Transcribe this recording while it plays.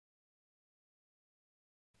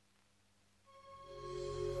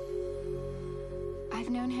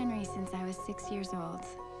known Henry since I was 6 years old.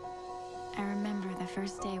 I remember the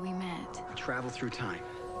first day we met. We travel through time.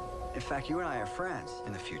 In fact, you and I are friends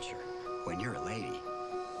in the future, when you're a lady.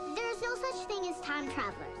 There's no such thing as time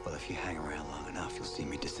travelers. Well, if you hang around long enough, you'll see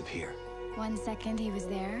me disappear. 1 second he was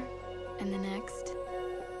there, and the next,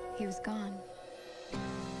 he was gone.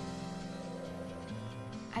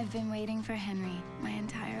 I've been waiting for Henry my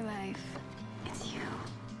entire life. It's you.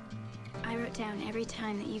 I wrote down every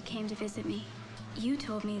time that you came to visit me. You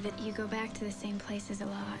told me that you go back to the same places a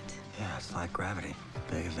lot. Yeah, it's like gravity.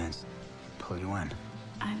 Big events pull you in.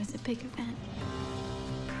 I was a big event.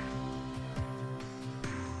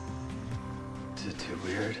 Is it too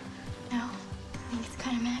weird? No, I think it's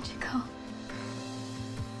kind of magical.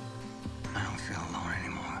 I don't feel alone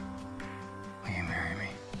anymore. Will you marry me?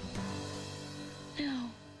 No.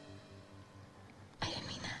 I didn't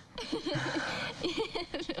mean that.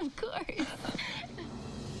 Of course.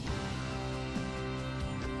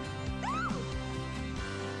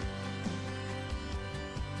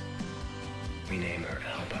 We named her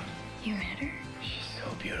Alba. You met her? She's so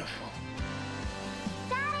beautiful.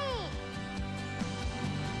 Daddy!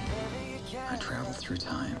 I travel through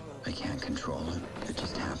time. I can't control it. It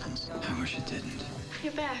just happens. I wish it didn't.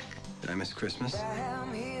 You're back. Did I miss Christmas?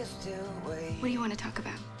 What do you want to talk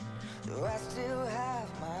about?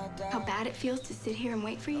 How bad it feels to sit here and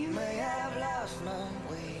wait for you?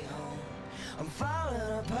 I'm falling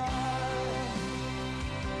apart.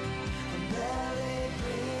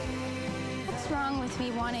 What's wrong with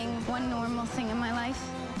me wanting one normal thing in my life?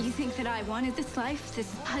 You think that I wanted this life?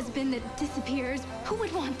 This husband that disappears? Who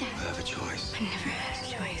would want I that? have a choice. I never had a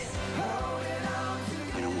choice.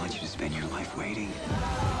 I don't want you to spend your life waiting.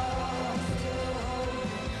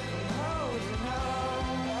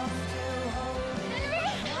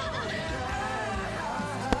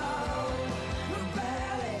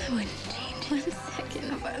 I wouldn't change 1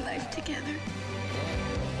 second of our life together.